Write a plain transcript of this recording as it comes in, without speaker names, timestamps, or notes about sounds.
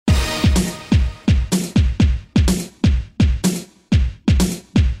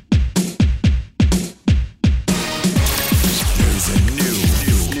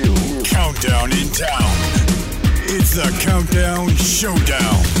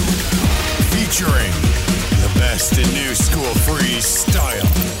Showdown, featuring the best in new school freestyle.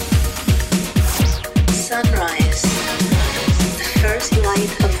 Sunrise, the first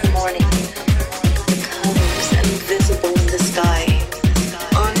light of the morning, the colors invisible in the sky,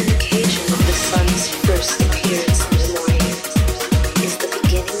 on an occasion of the sun's first appearance in the morning, is the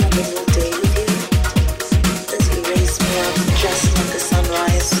beginning of a new day with you. Does he raise me up just like the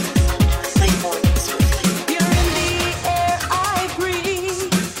sunrise? My mornings with you. You're in the air I breathe.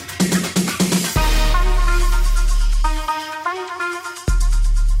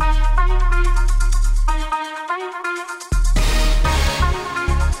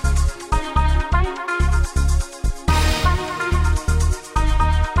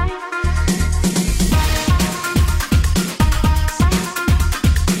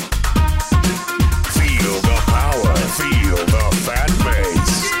 Feel the power, feel the fat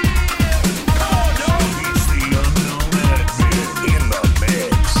bass. Beats the unknown admin in the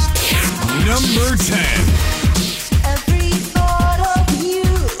mix. Number 10. Every thought of you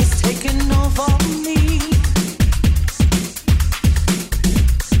is taking over me.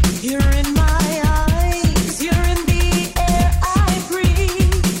 You're in my eyes, you're in the air I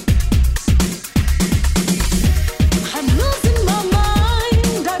breathe. I'm losing my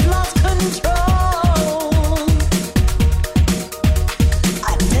mind, I've lost control.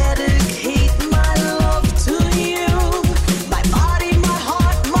 I dedicate my love to you, my body, my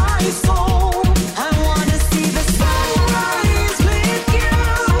heart, my soul. I wanna see the sunrise with you.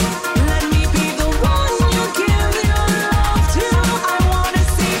 Let me be the one you give your love to. I wanna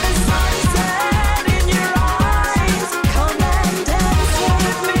see the sunset in your eyes. Come and dance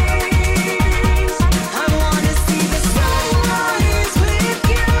with me. I wanna see the sunrise with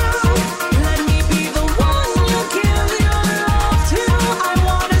you. Let me be the one you give your love to. I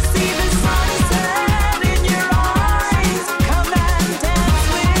wanna see the sunset in your eyes. Come and dance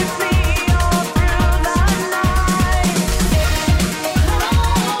with me all through the night.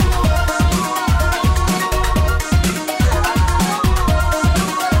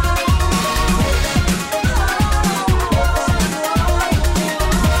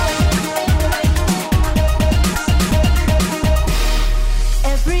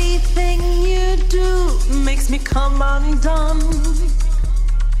 Everything you do makes me come undone.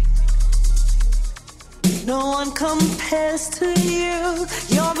 No one compares to you.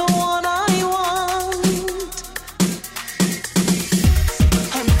 You're the one I want.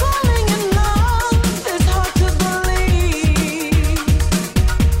 I'm falling in love. It's hard to believe.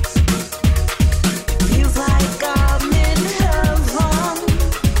 Feels like I'm in heaven.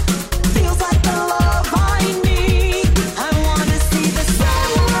 Feels like the love I need. I wanna see the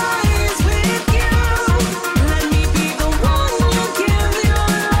sunrise with you. Let me be the one you give your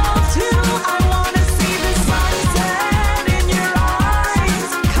love to. I wanna see the sunset in your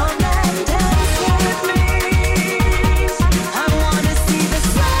eyes.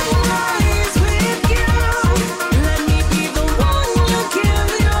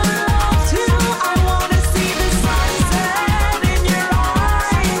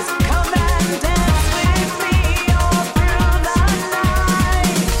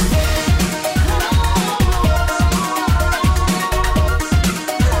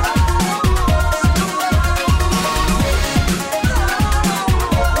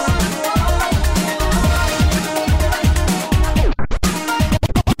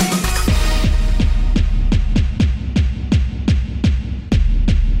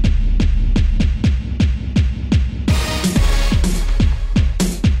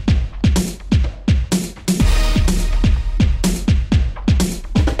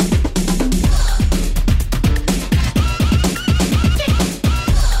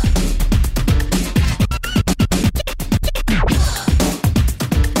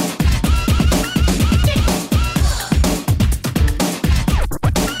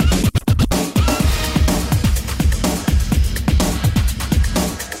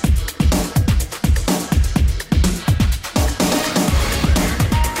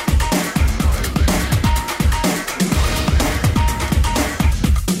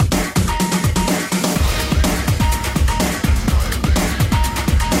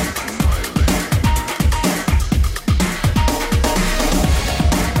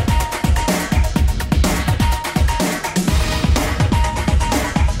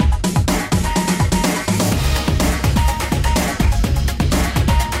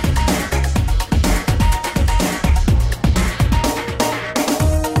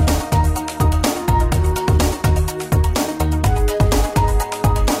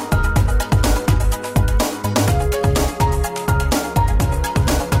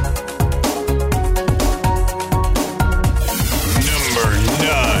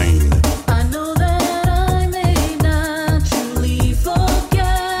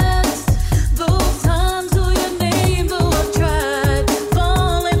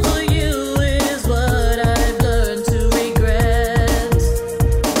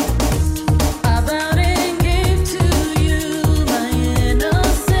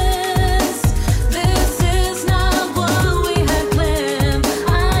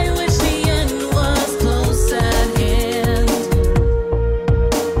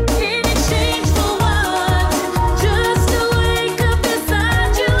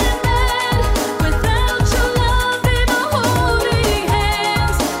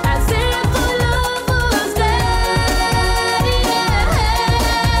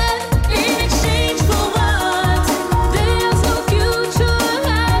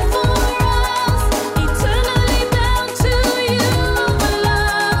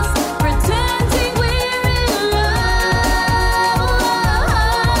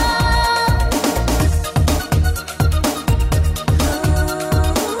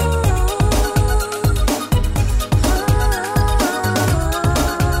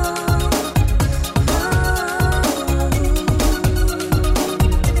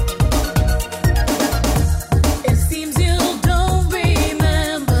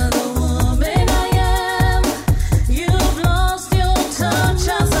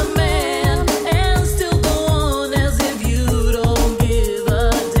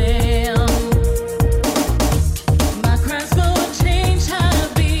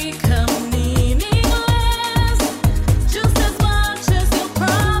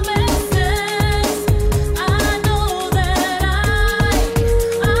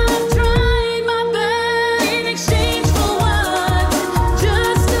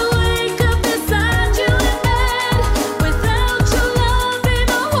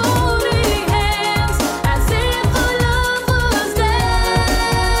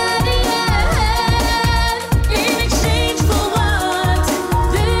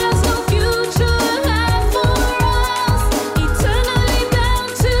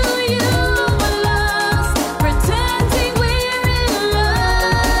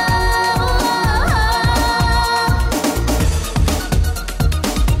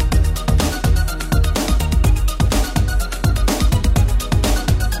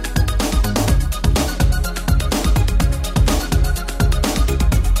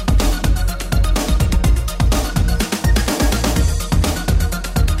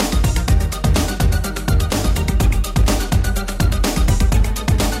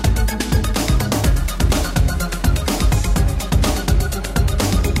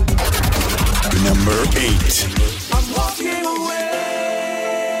 Number 8. I'm walking away.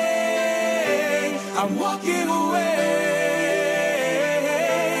 I'm walking away.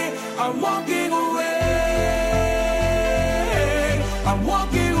 I'm walking away. I'm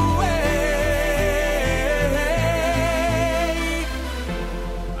walking away.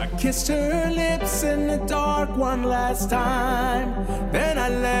 I kissed her lips in the dark one last time. Then I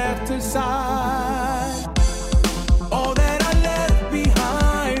left her side. All that I left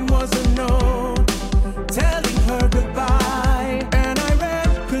behind was a note telling her goodbye. And I ran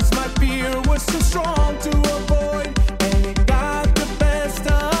 'cause my fear was too strong to avoid, and it got the best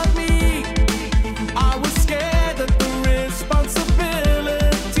of me. I was scared that the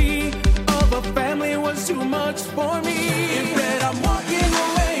responsibility of a family was too much for me. Instead, I'm walking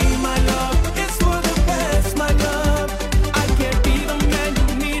away, my love. It's for the best, my love. I can't be the man you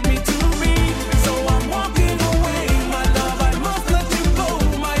need me to be, so I'm walking away, my love. I must let you go,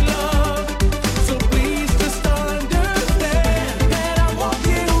 my love. So please just understand that I'm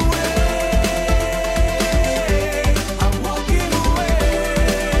walking away. I'm walking away.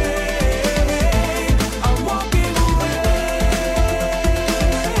 I'm walking away.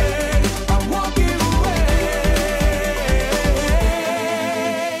 I'm walking away.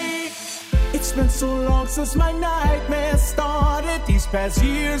 It's been so long since my nightmares started. These past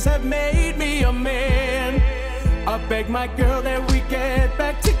years have made me a man. I beg my girl that we get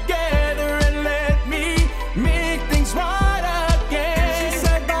back together and let me make things right again. She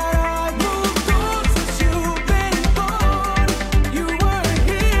said that I moved on since you've been gone. You weren't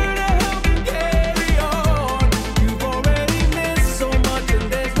here to help me carry on. You've already missed so much and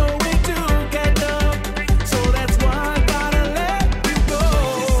there's no way to catch up. So that's why I gotta let you go.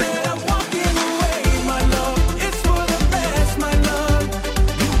 She said I'm walking away, my love. It's for the best, my love.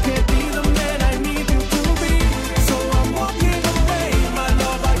 You can't be the man I need you to be, so I'm walking away, my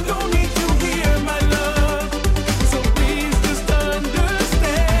love. I don't need you here, my love. So please just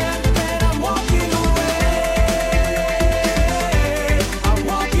understand that I'm walking away. I'm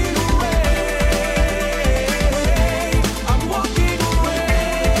walking away. I'm walking away.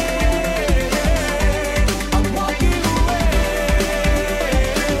 I'm walking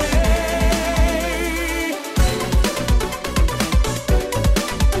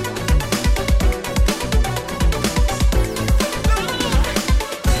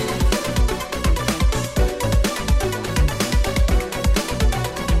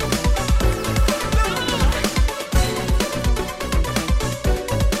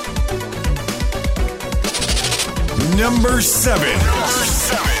Number 7.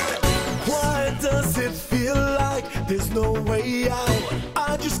 Why does it feel like there's no way out?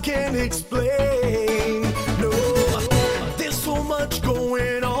 I just can't explain. No, there's so much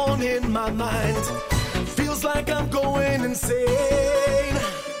going on in my mind. Feels like I'm going insane.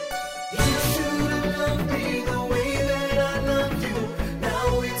 You should've loved me the way that I loved you.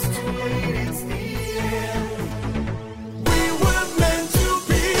 Now it's too late, it's the end. We were meant to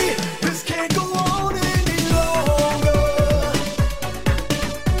be. This can't go on any longer.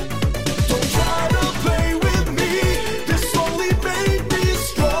 Don't try to play with me. This only made me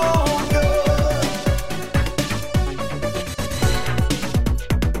stronger.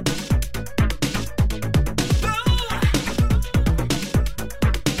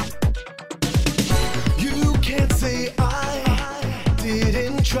 You can't say I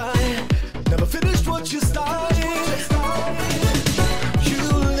didn't try. Never finished what you started. You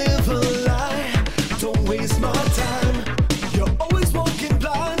live a lie. Don't waste my time. You're always walking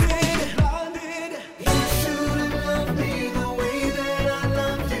blinded. You should've loved me the way that I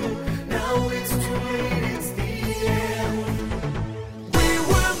loved you. Now it's too late, it's the end. We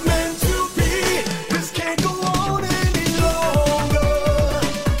were meant to be. This can't go on any longer.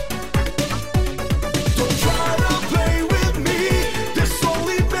 Don't try to play with me. This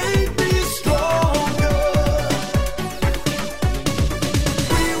only made me stronger.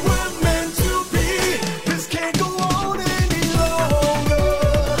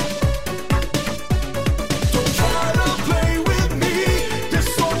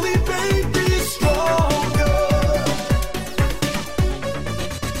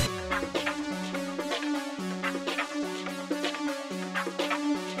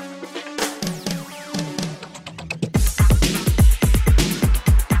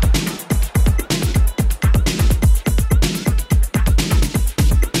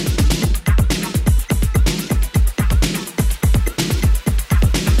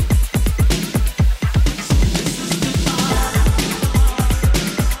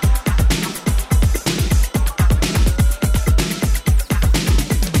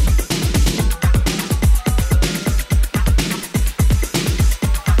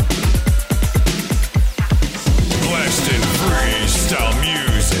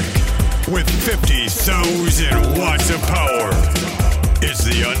 oozing watts of power. It's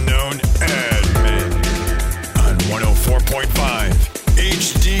the Unknown Admin on 104.5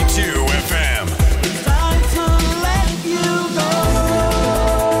 HD2 FM. Time to let you go.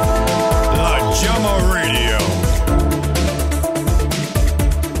 La Jama Radio.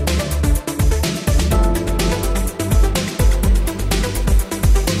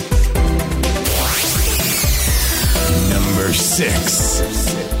 Number 6.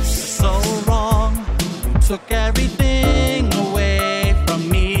 So wrong, you took everything away from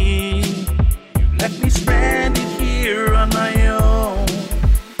me. You left me stranded here on my own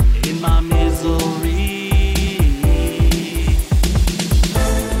in my misery.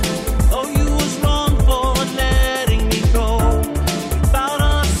 Oh, you was wrong for letting me go without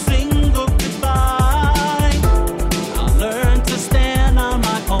a single goodbye. I'll learn to stand on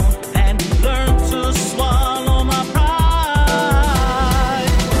my own and learn to swallow my pride.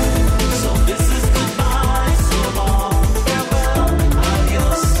 So this is goodbye, so long, farewell,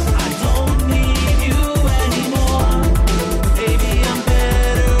 adios. I don't need you anymore. Baby, I'm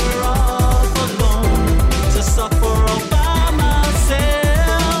better off alone to suffer all by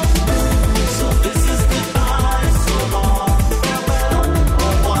myself. So this is goodbye, so long, farewell, au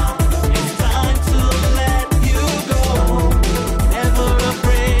revoir. It's time to let you go. Never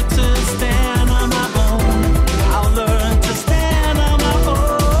afraid to stand on my own. I'll learn to stand on my own.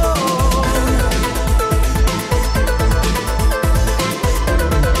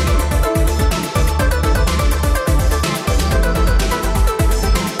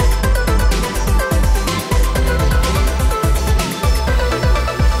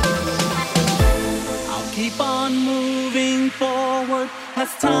 I'll keep on moving forward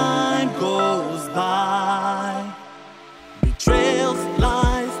as time goes by. Betrayals,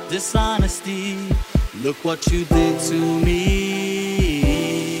 lies, dishonesty. Look what you did to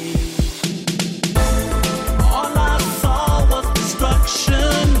me. All I saw was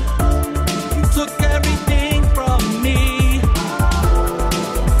destruction. You took everything from me.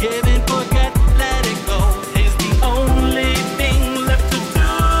 Give and forget, let it go is the only thing left to do.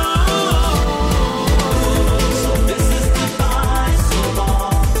 So this is goodbye, so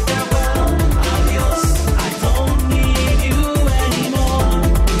long, farewell, adios. I don't need you anymore.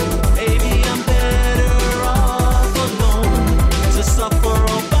 Baby, I'm better off alone to suffer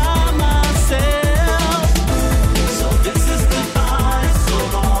all by myself. So this is goodbye, so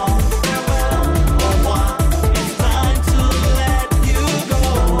long, farewell, au revoir. It's time to let you go.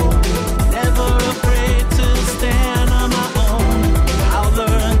 Never afraid to stand on my own. I'll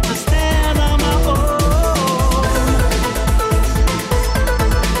learn to stand on my own.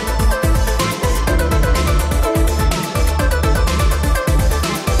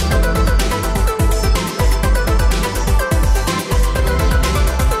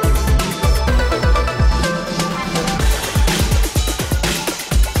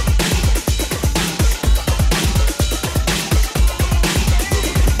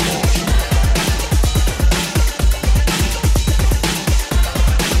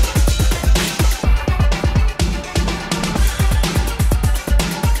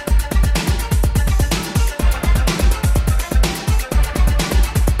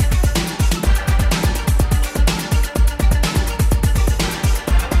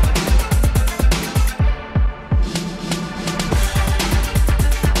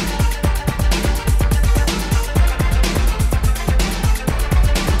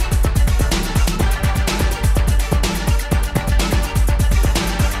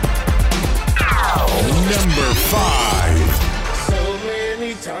 Number 5. So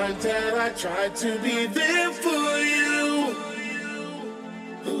many times that I tried to be there for you.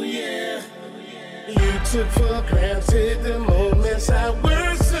 Oh yeah. You took for granted the moments that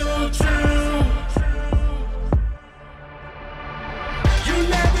were so true. You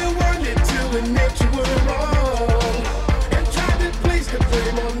never wanted to admit you were wrong, and tried to place the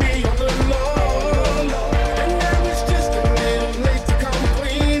blame on me all along. And now it's just a little late to come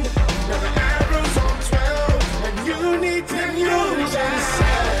clean. Now the arrow's on 12, and you need to use just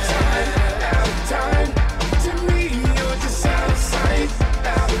out of time. To me, you're just out of sight,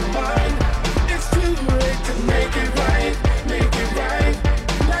 out of mind. It's too late to make it right, make it right.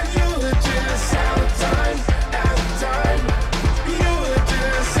 Now you're just out of time, out of time. You're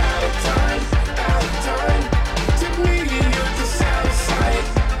just out of time, out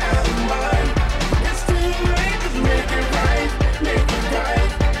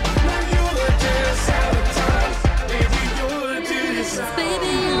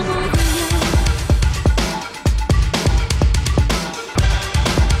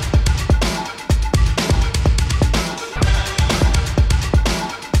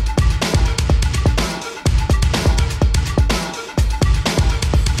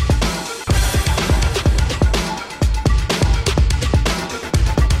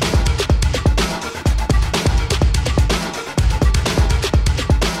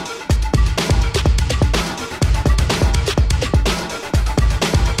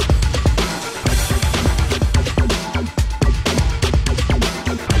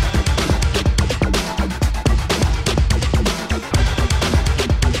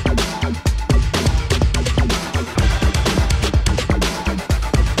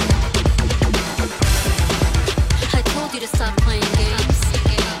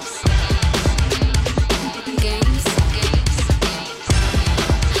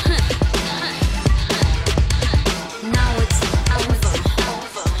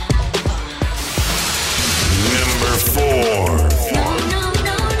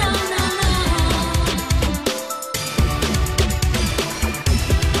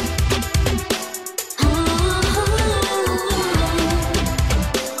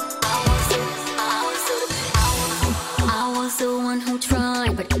try,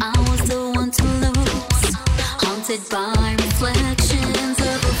 but I was the one to lose. Haunted by reflections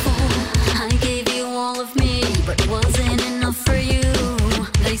of a fool. I gave you all of me, but wasn't enough for you.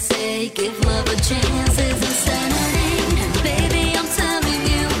 They say give love a chance is insanity. And baby, I'm telling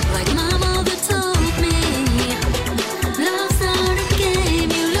you, like my mother told me, love's not a game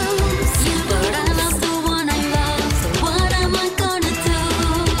you lose. But I lost the one I love, so what am I gonna do?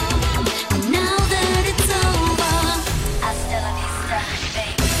 Now that it's over, I still miss that,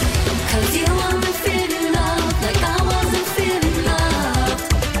 baby. 'Cause you weren't feeling love like I wasn't feeling loved.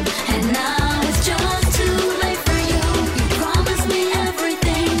 And now it's just too late for you. You promised me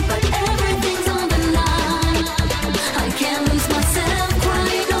everything, but everything's on the line. I can't lose myself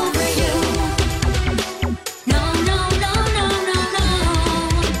crying over you. No, no, no, no, no, no.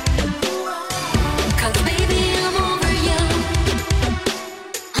 'Cause baby, I'm over you.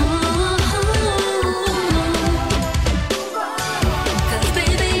 Cause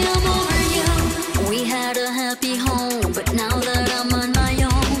baby, I'm over you. We had a happy home, but now that I'm on my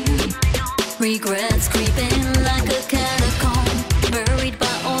own, regrets creeping like a catacomb. Buried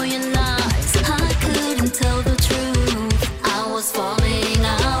by all your lies, I couldn't tell the truth. I was falling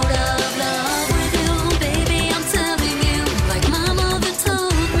out of love with you. Baby, I'm telling you, like my mother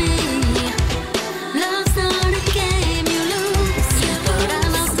told me, love's not a game you lose. But I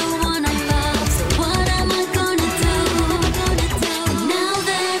lost the one I love, so what am I gonna do? Now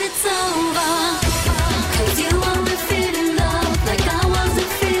that it's over, 'cause you weren't feeling love like I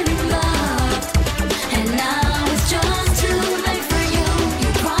wasn't feeling loved. And now it's just too late for you. You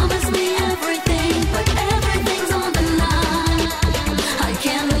promised me everything, but everything's on the line. I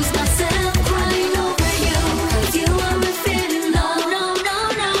can't lose myself crying over you. 'Cause you weren't feeling love, no, no,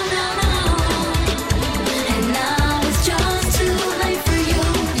 no, no, no. And now it's just too late for you.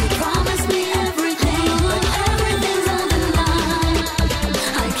 You promised me everything, but everything's on the line.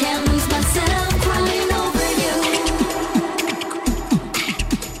 I can't lose myself crying over you.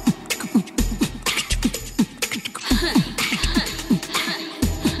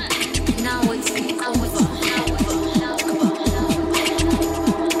 Now it's over.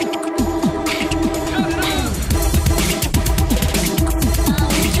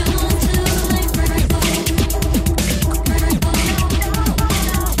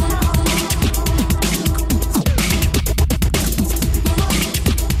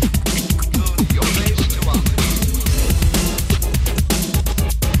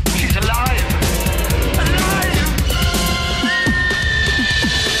 She's alive! Alive!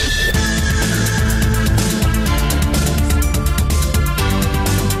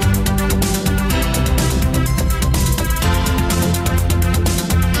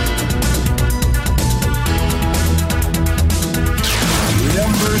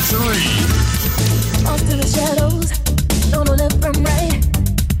 Number 3. Off to the shadows, don't know left from right.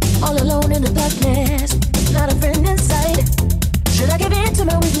 All alone in the darkness, not a friend in sight. Should I give in to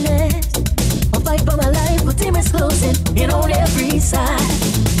my weakness? Or fight for my life with demons closing in on every side?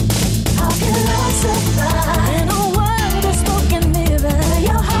 How can I survive in a world of spoken mirror?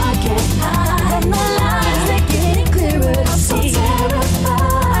 Your heart can't hide, my lies are getting clearer to see. I'm so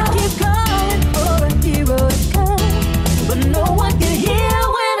terrified, I keep calling for a hero to come, but no one can hear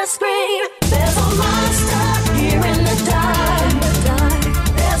when I scream. There's a monster here in the dark.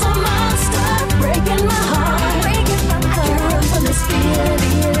 There's a monster breaking my heart. I can't run from this feeling.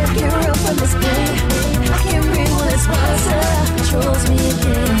 I can't run from this pain. I can't breathe when this monster controls me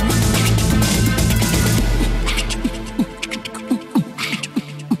again.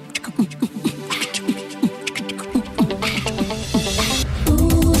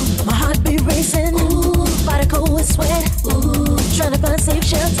 Ooh, my heart be racing. Ooh, body cold with sweat. Ooh, trying to find safe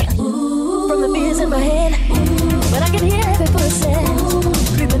shelter. Ooh, from the fears in my head. Ooh, but I can hear every footstep. Ooh,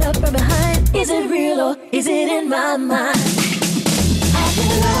 creeping up from behind. Is it real or is it in my mind? How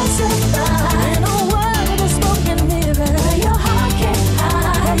can I survive in a world of spoken mirror? Your heart can't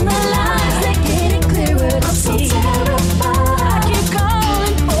hide, and the lies they're getting clearer to see. I'm so terrified, I keep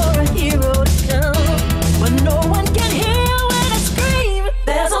calling for a hero to come, but no one can hear when I scream.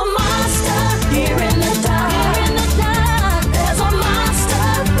 There's a monster here in the dark. There's a monster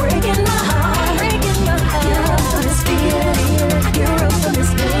breaking my heart. I can't run from this feeling. I can't run from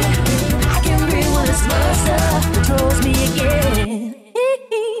this pain. I can't breathe when this monster controls me again.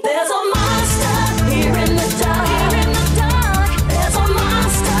 There's a monster here in the dark. There's a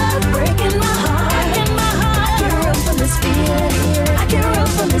monster breaking my heart. I can't run from this feeling. I can't run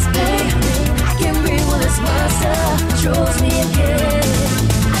from this pain. I can't breathe when this monster controls me again.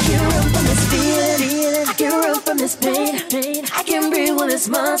 I can't run from this feeling. I can't run from this pain. I can't breathe when this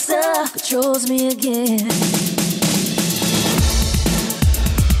monster controls me again.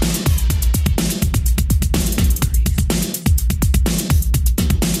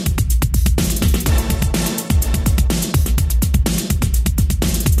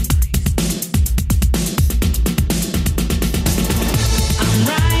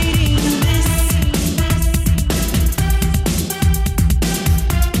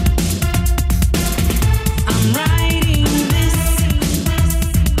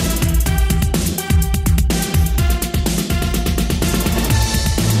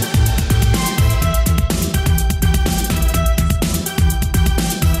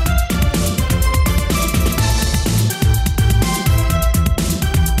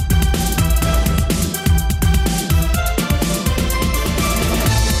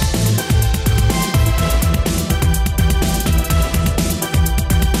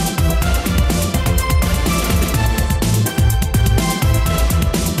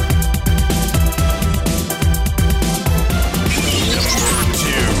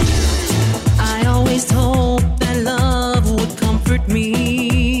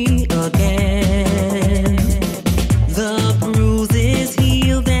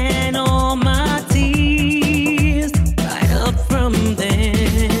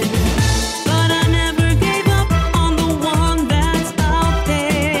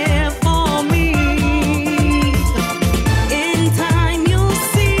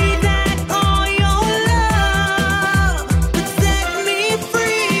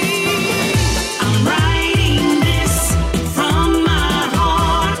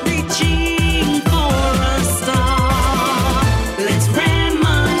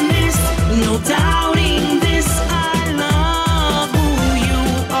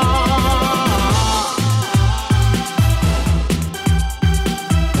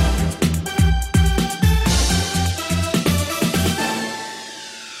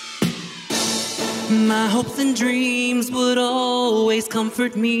 always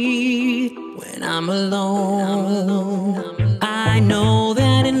comfort me when I'm alone. I know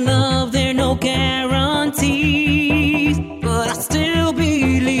that in love there are no guarantees, but I still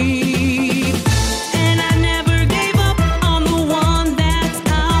believe. And I never gave up on the one that's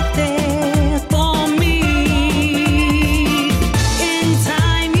out there for me. In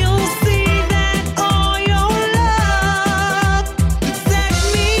time you'll see that all your love set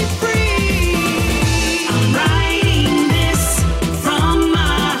me free. I'm writing this from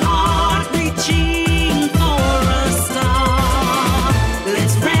my heart, reaching for a star. Let's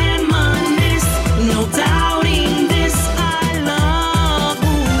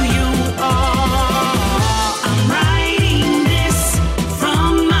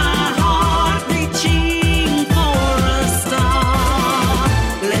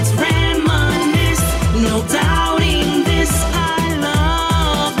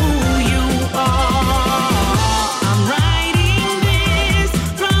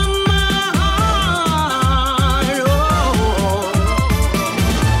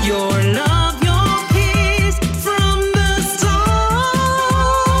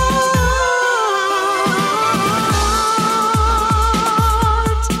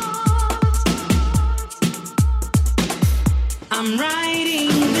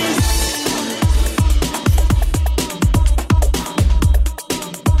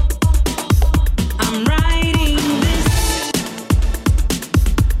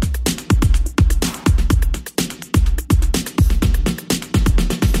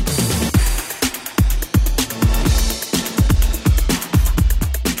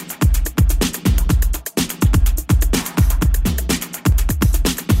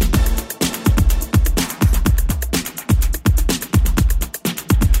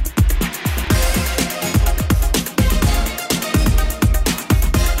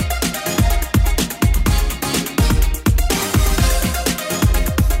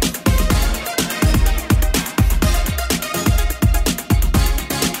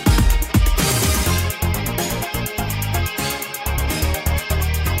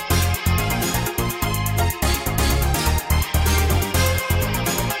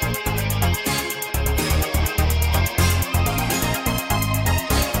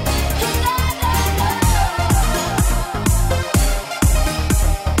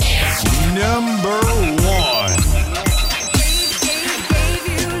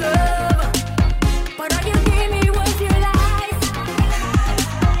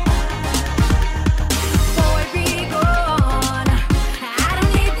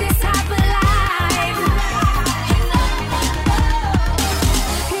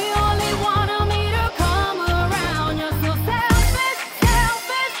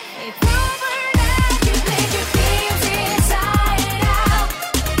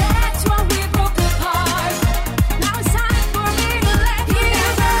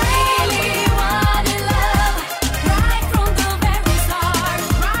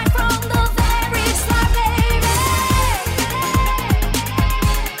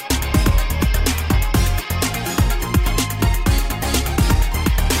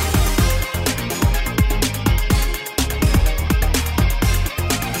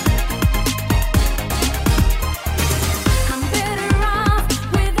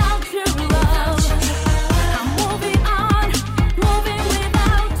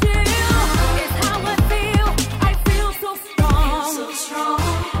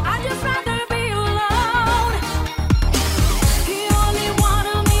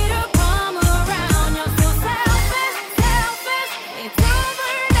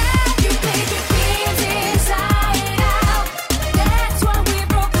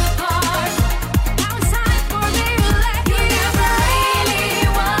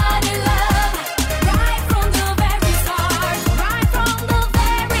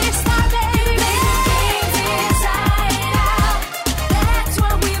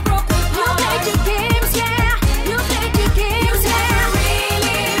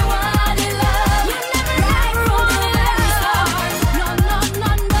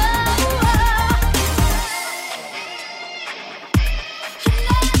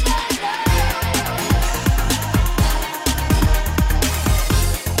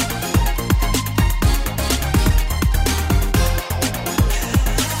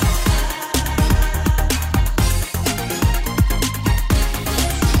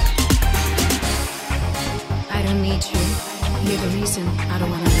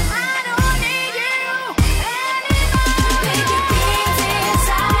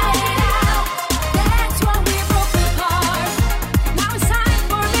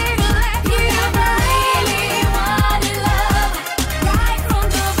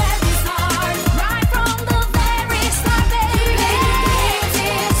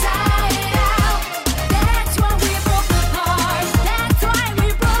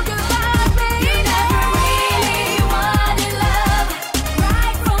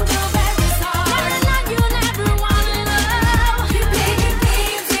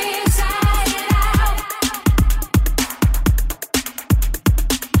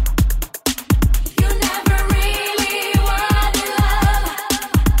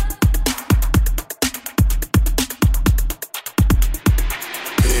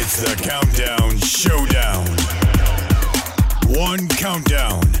the Countdown Showdown. One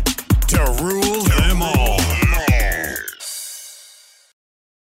countdown to rule them all.